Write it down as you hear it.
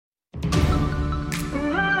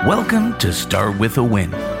Welcome to Start With a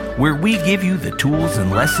Win, where we give you the tools and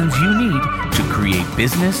lessons you need to create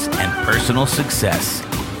business and personal success.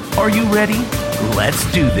 Are you ready?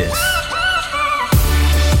 Let's do this.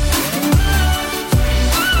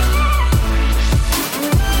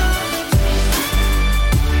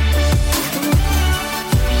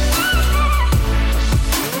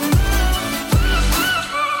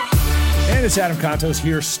 It's Adam Contos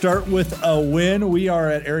here. Start With a Win. We are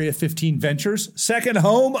at Area 15 Ventures, second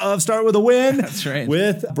home of Start With a Win. That's right.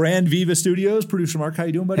 With Brand Viva Studios. Producer Mark, how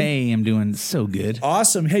you doing, buddy? Hey, I'm doing so good.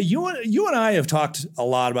 Awesome. Hey, you and I have talked a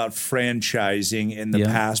lot about franchising in the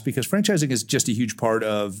past because franchising is just a huge part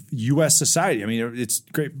of U.S. society. I mean, it's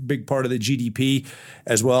a great big part of the GDP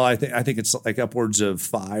as well. I think it's like upwards of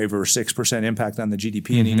 5 or 6% impact on the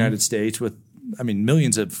GDP in the United States with,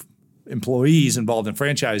 millions of employees involved in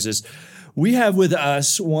franchises. We have with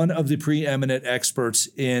us one of the preeminent experts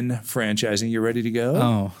in franchising. You ready to go?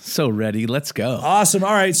 Oh, so ready. Let's go. Awesome.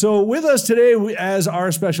 All right. So with us today as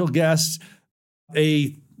our special guest,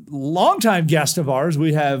 a longtime guest of ours,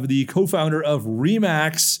 we have the co-founder of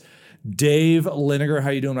RE/MAX, Dave Liniger.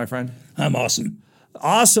 How you doing, my friend? I'm awesome.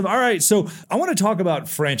 Awesome. All right. So I want to talk about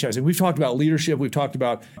franchising. We've talked about leadership. We've talked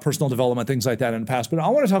about personal development, things like that in the past. But I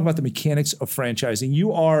want to talk about the mechanics of franchising.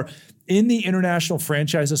 You are in the International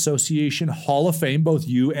Franchise Association Hall of Fame, both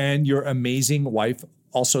you and your amazing wife,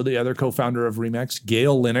 also the other co-founder of RE/MAX,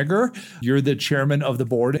 Gail Liniger. You're the chairman of the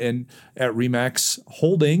board at RE/MAX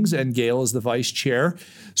Holdings, and Gail is the vice chair.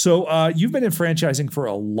 So you've been in franchising for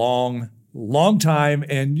a long time,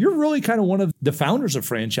 and you're really kind of one of the founders of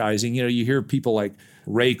franchising. You know, you hear people like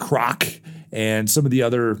Ray Kroc and some of the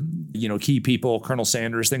other, key people, Colonel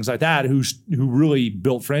Sanders, things like that, who really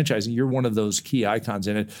built franchising. You're one of those key icons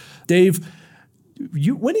in it. Dave,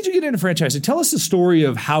 when did you get into franchising? Tell us the story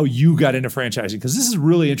of how you got into franchising, because this is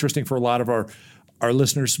really interesting for a lot of our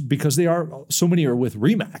listeners, because so many are with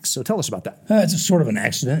RE/MAX. So tell us about that. It's a sort of an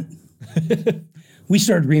accident. We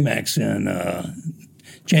started RE/MAX in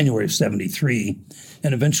January of 73,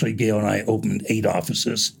 and eventually Gail and I opened 8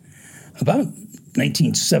 offices. About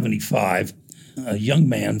 1975, a young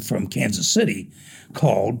man from Kansas City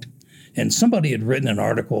called, and somebody had written an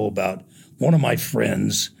article about one of my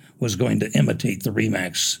friends was going to imitate the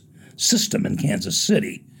RE/MAX system in Kansas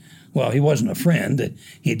City. Well, he wasn't a friend.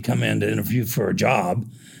 He'd come in to interview for a job,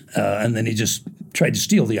 and then he just tried to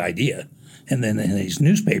steal the idea. And then in his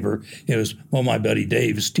newspaper, it was, well, my buddy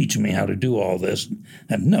Dave is teaching me how to do all this.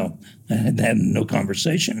 And no, I had no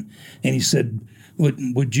conversation. And he said,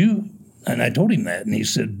 would you, and I told him that, and he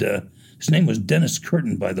said, his name was Dennis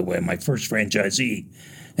Curtin, by the way, my first franchisee.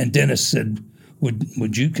 And Dennis said,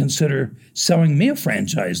 would you consider selling me a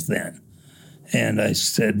franchise then? And I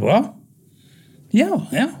said, well,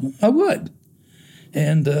 yeah, I would.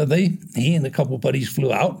 And he and a couple of buddies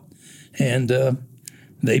flew out, and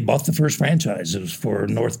they bought the first franchise. It was for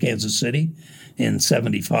North Kansas City in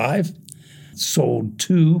 75. Sold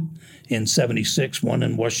 2 in 76, one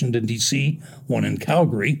in Washington, D.C., one in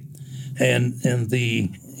Calgary. And in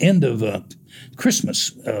the end of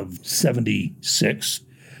Christmas of 76,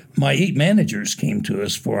 my 8 managers came to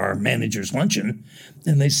us for our managers' luncheon,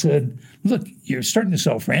 and they said, look, you're starting to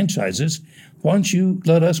sell franchises. Why don't you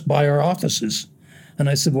let us buy our offices? And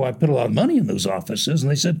I said, well, I put a lot of money in those offices. And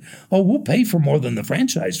they said, oh, we'll pay for more than the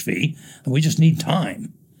franchise fee. And we just need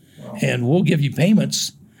time. Wow. And we'll give you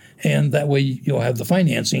payments. And that way you'll have the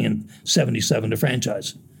financing in 77 to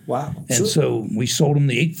franchise. Wow. And so we sold them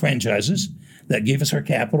the 8 franchises. That gave us our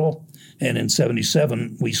capital. And in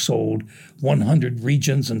 77, we sold 100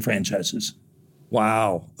 regions and franchises.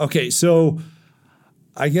 Wow. Okay, so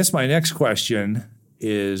I guess my next question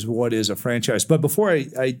is, what is a franchise? But before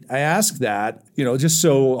I ask that, just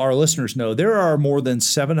so our listeners know, there are more than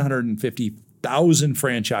 750,000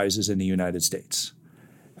 franchises in the United States.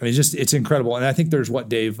 I mean, it's incredible. And I think there's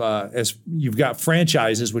Dave, as you've got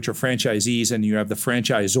franchises, which are franchisees, and you have the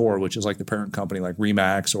franchisor, which is like the parent company, like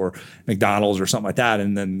RE/MAX or McDonald's or something like that.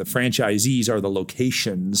 And then the franchisees are the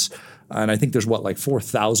locations. And I think there's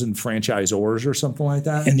 4,000 franchisors or something like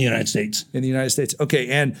that? In the United States. In the United States. Okay.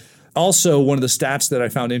 And also, one of the stats that I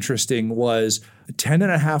found interesting was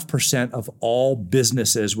 10.5% of all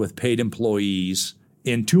businesses with paid employees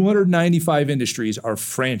in 295 industries are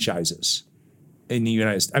franchises in the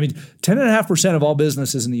United States. I mean, 10.5% of all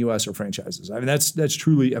businesses in the U.S. are franchises. I mean, that's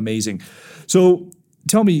truly amazing. So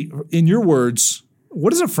tell me, in your words,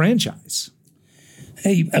 what is a franchise?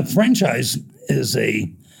 A franchise is a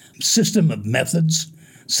system of methods,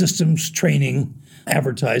 systems, training,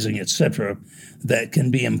 advertising, etc., that can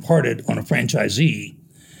be imparted on a franchisee.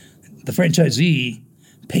 The franchisee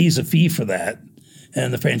pays a fee for that,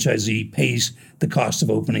 and the franchisee pays the cost of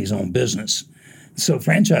opening his own business. So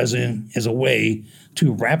franchising is a way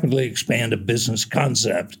to rapidly expand a business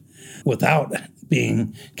concept without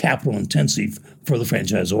being capital intensive for the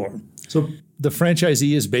franchisor. So the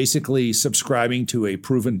franchisee is basically subscribing to a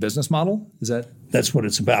proven business model? Is that? That's what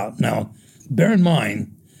it's about. Now, bear in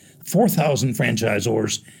mind, 4,000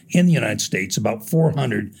 franchisors in the United States, about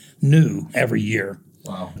 400 new every year.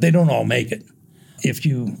 Wow. They don't all make it. If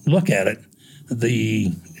you look at it,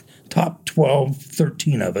 the top 12,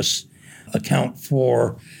 13 of us account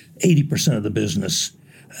for 80% of the business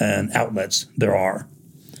and outlets there are.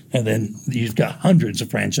 And then you've got hundreds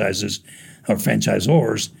of franchises or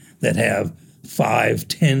franchisors that have 5,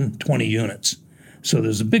 10, 20 units. So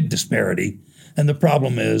there's a big disparity. And the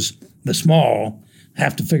problem is the small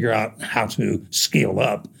have to figure out how to scale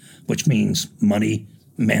up, which means money,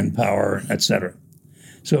 manpower, et cetera.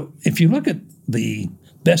 So if you look at the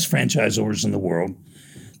best franchisors in the world,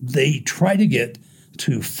 they try to get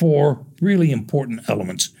to 4 really important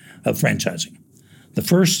elements of franchising. The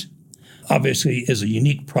first, obviously, is a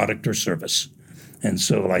unique product or service. And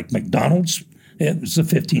so like McDonald's, it was the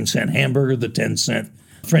 15-cent hamburger, the 10-cent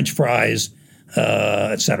French fries,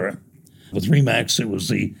 et cetera. With RE/MAX, it was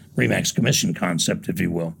the RE/MAX commission concept, if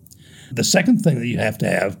you will. The second thing that you have to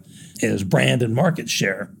have is brand and market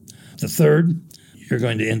share. The third, you're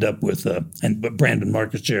going to end up with brand and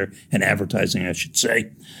market share and advertising, I should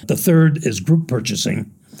say. The third is group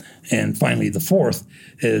purchasing. And finally, the fourth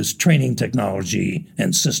is training technology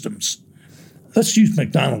and systems. Let's use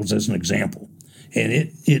McDonald's as an example. And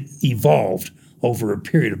it evolved over a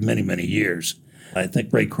period of many, many years. I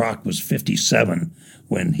think Ray Kroc was 57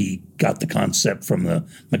 when he got the concept from the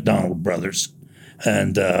McDonald brothers.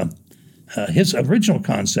 And his original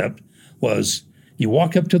concept was you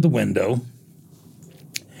walk up to the window,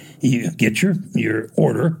 you get your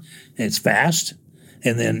order, and it's fast,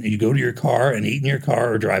 and then you go to your car and eat in your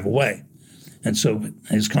car or drive away. And so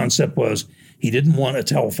his concept was he didn't want a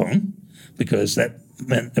telephone because that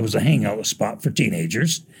meant it was a hangout spot for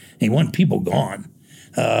teenagers. He wanted people gone.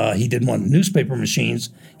 He didn't want newspaper machines.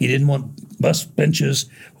 He didn't want bus benches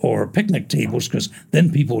or picnic tables because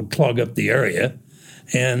then people would clog up the area.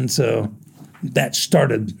 And so that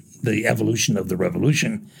started the evolution of the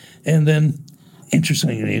revolution. And then,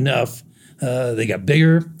 interestingly enough, they got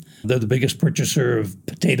bigger. They're the biggest purchaser of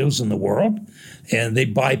potatoes in the world, and they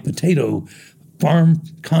buy potato farm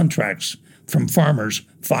contracts from farmers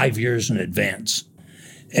 5 years in advance.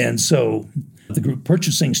 And so the group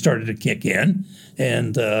purchasing started to kick in,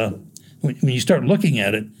 and when you start looking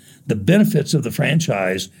at it, the benefits of the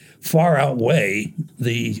franchise far outweigh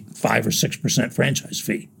the 5 or 6% franchise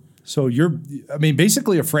fee. So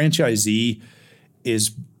basically a franchisee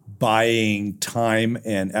is buying time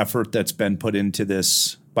and effort that's been put into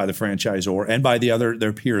this by the franchisor and by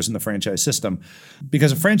their peers in the franchise system,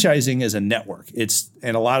 because franchising is a network.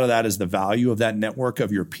 And a lot of that is the value of that network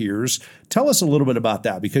of your peers. Tell us a little bit about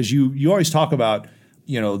that, because you always talk about,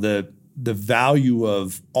 the value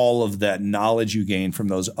of all of that knowledge you gain from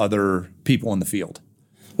those other people in the field.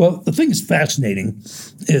 Well, the thing that's fascinating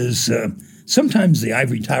is sometimes the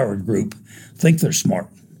ivory tower group think they're smart,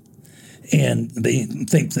 and they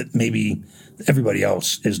think that maybe everybody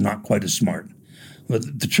else is not quite as smart.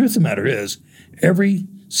 But the truth of the matter is, every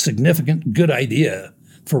significant good idea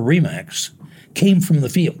for RE/MAX came from the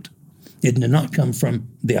field. It did not come from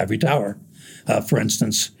the ivory tower. For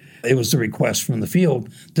instance, it was the request from the field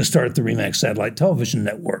to start the RE/MAX satellite television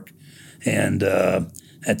network. And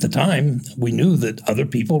at the time, we knew that other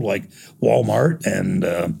people like Walmart and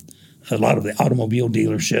a lot of the automobile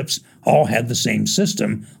dealerships all had the same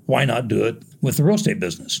system. Why not do it with the real estate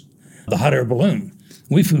business? The hot air balloon.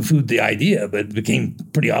 We foo-fooed the idea, but it became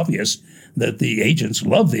pretty obvious that the agents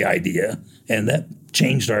loved the idea, and that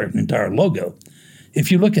changed our entire logo.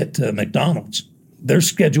 If you look at McDonald's, their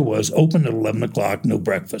schedule was open at 11 o'clock, no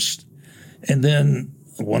breakfast. And then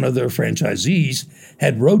one of their franchisees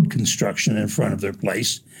had road construction in front of their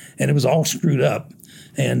place, and it was all screwed up.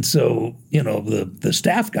 And so, the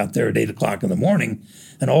staff got there at 8 o'clock in the morning,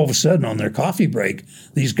 and all of a sudden on their coffee break,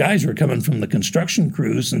 these guys were coming from the construction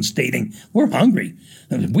crews and stating, "We're hungry.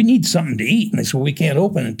 We need something to eat." And they said, "We can't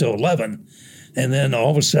open until 11. And then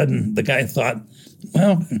all of a sudden the guy thought,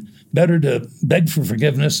 well, better to beg for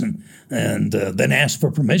forgiveness and then ask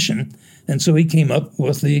for permission. And so he came up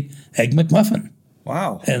with the Egg McMuffin.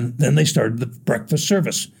 Wow. And then they started the breakfast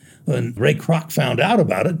service. When Ray Kroc found out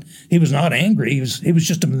about it, he was not angry. He was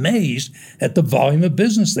just amazed at the volume of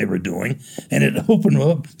business they were doing, and it opened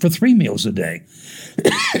up for 3 meals a day.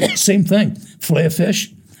 Same thing, filet of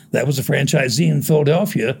fish. that was a franchisee in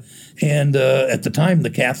Philadelphia. And at the time, the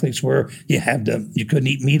Catholics were, you couldn't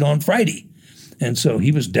eat meat on Friday. And so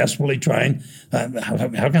he was desperately trying,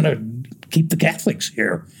 how can I keep the Catholics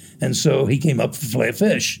here? And so he came up with filet of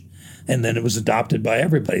fish. And then it was adopted by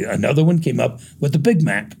everybody. Another one came up with the Big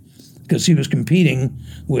Mac because he was competing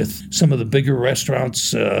with some of the bigger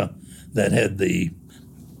restaurants that had the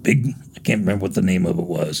big, I can't remember what the name of it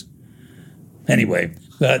was. Anyway,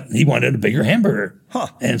 but he wanted a bigger hamburger.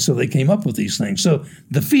 And so they came up with these things. So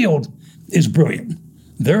the field is brilliant.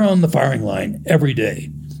 They're on the firing line every day.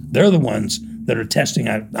 They're the ones that are testing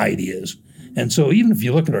out ideas. And so even if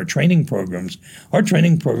you look at our training programs for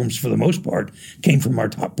the most part came from our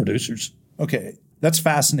top producers. Okay, that's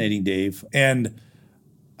fascinating, Dave. And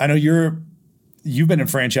I know you've been in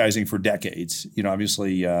franchising for decades.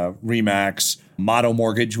 Obviously RE/MAX, Motto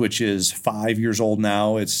Mortgage, which is 5 years old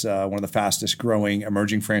now. It's one of the fastest growing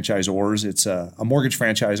emerging franchisors. It's a mortgage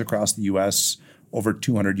franchise across the U.S., over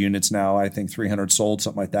 200 units now, I think 300 sold,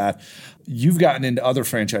 something like that. You've gotten into other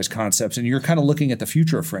franchise concepts, and you're kind of looking at the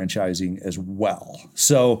future of franchising as well.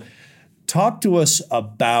 So talk to us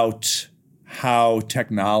about how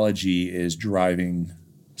technology is driving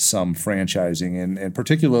some franchising, and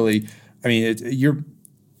particularly, I mean,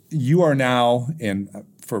 you are now, and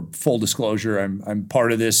for full disclosure, I'm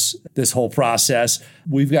part of this whole process.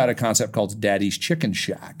 We've got a concept called Daddy's Chicken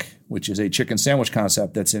Shack, which is a chicken sandwich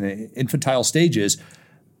concept that's in infantile stages,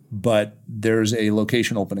 but there's a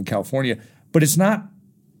location open in California. But it's not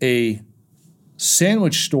a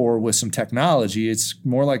sandwich store with some technology. It's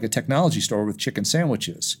more like a technology store with chicken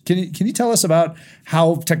sandwiches. Can you tell us about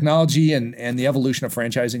how technology and the evolution of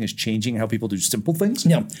franchising is changing how people do simple things?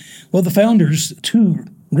 Yeah. Well, the founders, two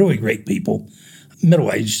really great people,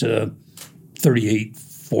 middle-aged, 38,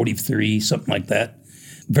 43, something like that,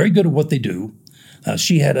 very good at what they do.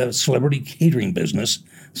 She had a celebrity catering business,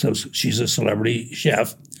 so she's a celebrity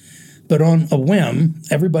chef. But on a whim,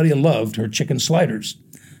 everybody loved her chicken sliders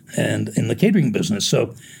and in the catering business.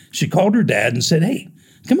 So she called her dad and said, hey,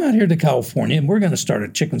 come out here to California and we're going to start a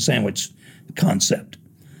chicken sandwich concept.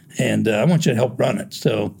 And I want you to help run it.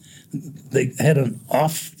 So they had an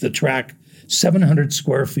off-the-track 700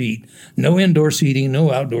 square feet, no indoor seating,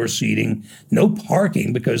 no outdoor seating, no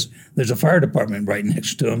parking because there's a fire department right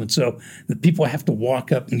next to them. And so the people have to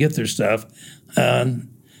walk up and get their stuff.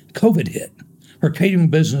 COVID hit. Her catering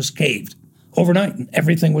business caved overnight and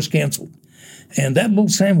everything was canceled. And that little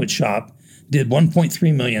sandwich shop did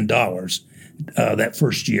 $1.3 million that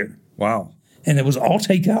first year. Wow. And it was all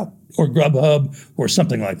takeout or Grubhub or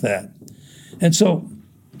something like that. And so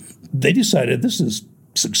they decided this is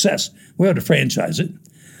success. We ought to franchise it.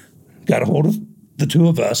 Got a hold of the two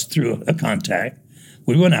of us through a contact.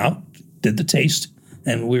 We went out, did the taste,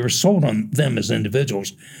 and we were sold on them as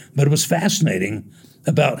individuals. But it was fascinating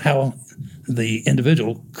about how the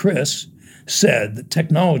individual, Chris, said that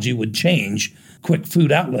technology would change quick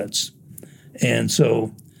food outlets. And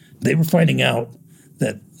so they were finding out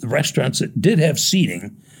that the restaurants that did have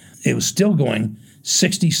seating, it was still going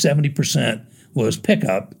 60, 70% was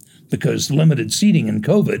pickup because limited seating in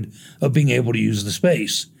COVID of being able to use the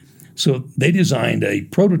space. So they designed a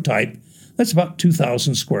prototype that's about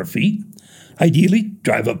 2,000 square feet. Ideally,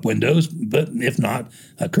 drive-up windows, but if not,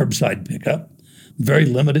 a curbside pickup. Very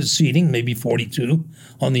limited seating, maybe 42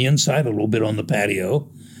 on the inside, a little bit on the patio.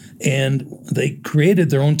 And they created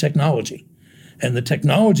their own technology. And the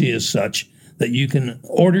technology is such that you can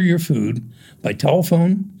order your food by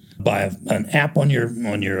telephone, by an app on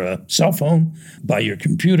your cell phone, by your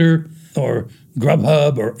computer, or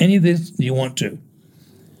Grubhub, or any of this you want to.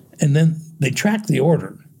 And then they track the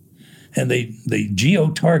order, and they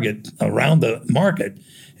geo-target around the market.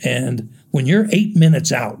 And when you're 8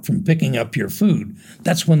 minutes out from picking up your food,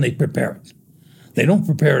 that's when they prepare it. They don't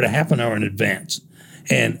prepare it a half an hour in advance.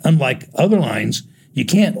 And unlike other lines, you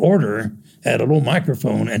can't order at a little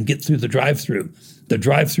microphone and get through the drive-through. The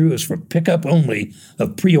drive-through is for pickup only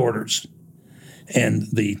of pre-orders. And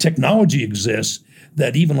the technology exists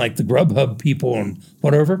that even like the Grubhub people and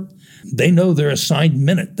whatever, they know their assigned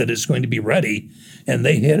minute that it's going to be ready, and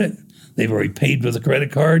they hit it. They've already paid with a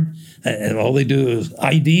credit card, and all they do is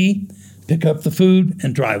ID, pick up the food,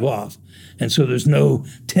 and drive off. And so there's no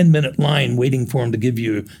 10-minute line waiting for them to give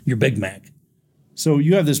you your Big Mac. So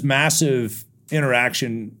you have this massive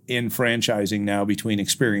interaction in franchising now between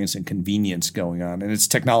experience and convenience going on, and it's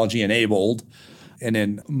technology enabled. And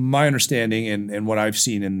in my understanding and what I've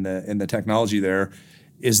seen in the technology there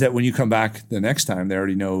is that when you come back the next time, they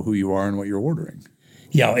already know who you are and what you're ordering.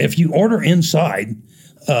 Yeah, if you order inside,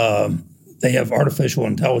 they have artificial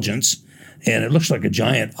intelligence, and it looks like a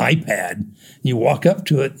giant iPad. You walk up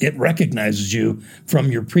to it, it recognizes you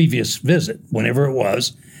from your previous visit, whenever it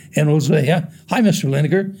was, and it will say, "Hi, Mr.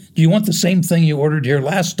 Liniger, do you want the same thing you ordered here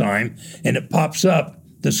last time?" And it pops up,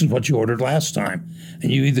 "This is what you ordered last time."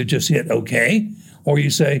 And you either just hit OK, or you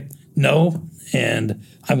say, "No, and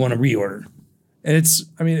I want to reorder."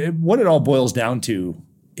 And what it all boils down to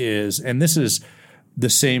is, and this is the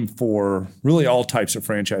same for really all types of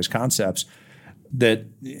franchise concepts, that,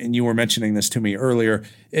 and you were mentioning this to me earlier,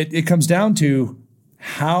 it comes down to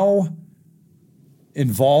how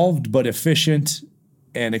involved but efficient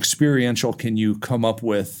and experiential can you come up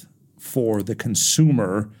with for the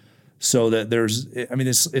consumer, so that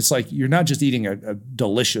it's like you're not just eating a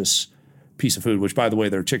delicious piece of food, which, by the way,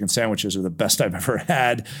 their chicken sandwiches are the best I've ever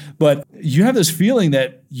had, but you have this feeling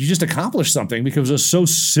that you just accomplished something because it was so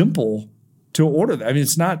simple to order that. I mean,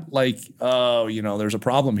 it's not like, there's a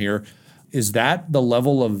problem here. Is that the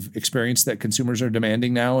level of experience that consumers are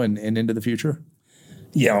demanding now and into the future?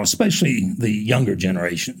 Yeah, especially the younger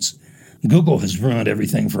generations. Google has ruined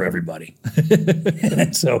everything for everybody.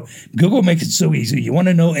 And so Google makes it so easy. You want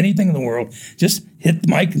to know anything in the world, just hit the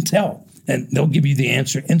mic and tell, and they'll give you the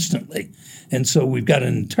answer instantly. And so we've got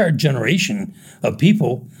an entire generation of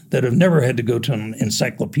people that have never had to go to an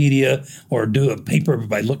encyclopedia or do a paper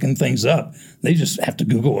by looking things up. They just have to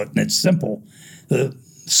Google it, and it's simple. The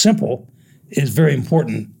simple is very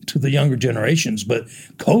important to the younger generations, but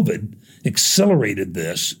COVID accelerated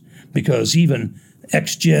this because even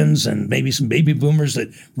X-Gens and maybe some baby boomers that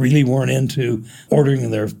really weren't into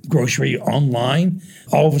ordering their grocery online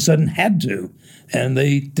all of a sudden had to. And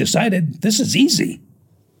they decided this is easy.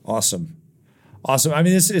 Awesome. I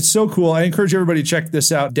mean, it's so cool. I encourage everybody to check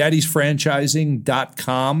this out.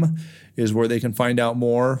 Daddy'sFranchising.com is where they can find out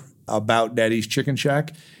more about Daddy's Chicken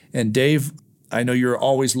Shack. And Dave, I know you're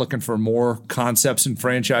always looking for more concepts in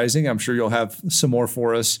franchising. I'm sure you'll have some more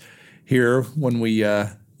for us here when we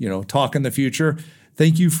talk in the future.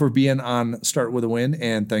 Thank you for being on Start With a Win,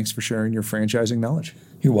 and thanks for sharing your franchising knowledge.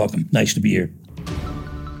 You're welcome. Nice to be here.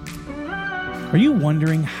 Are you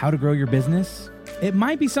wondering how to grow your business? It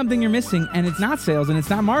might be something you're missing, and it's not sales and it's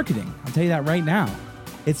not marketing. I'll tell you that right now.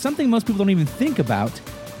 It's something most people don't even think about,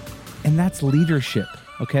 and that's leadership,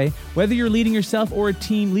 okay? Whether you're leading yourself or a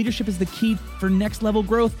team, leadership is the key for next level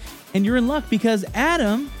growth, and you're in luck because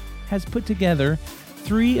Adam has put together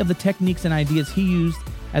 3 of the techniques and ideas he used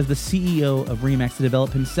as the CEO of RE/MAX to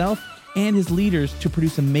develop himself and his leaders to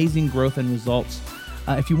produce amazing growth and results.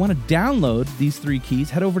 If you want to download these 3 keys,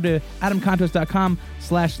 head over to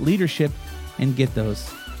adamcontos.com/leadership and get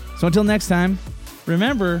those. So until next time,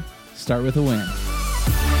 remember, start with a win.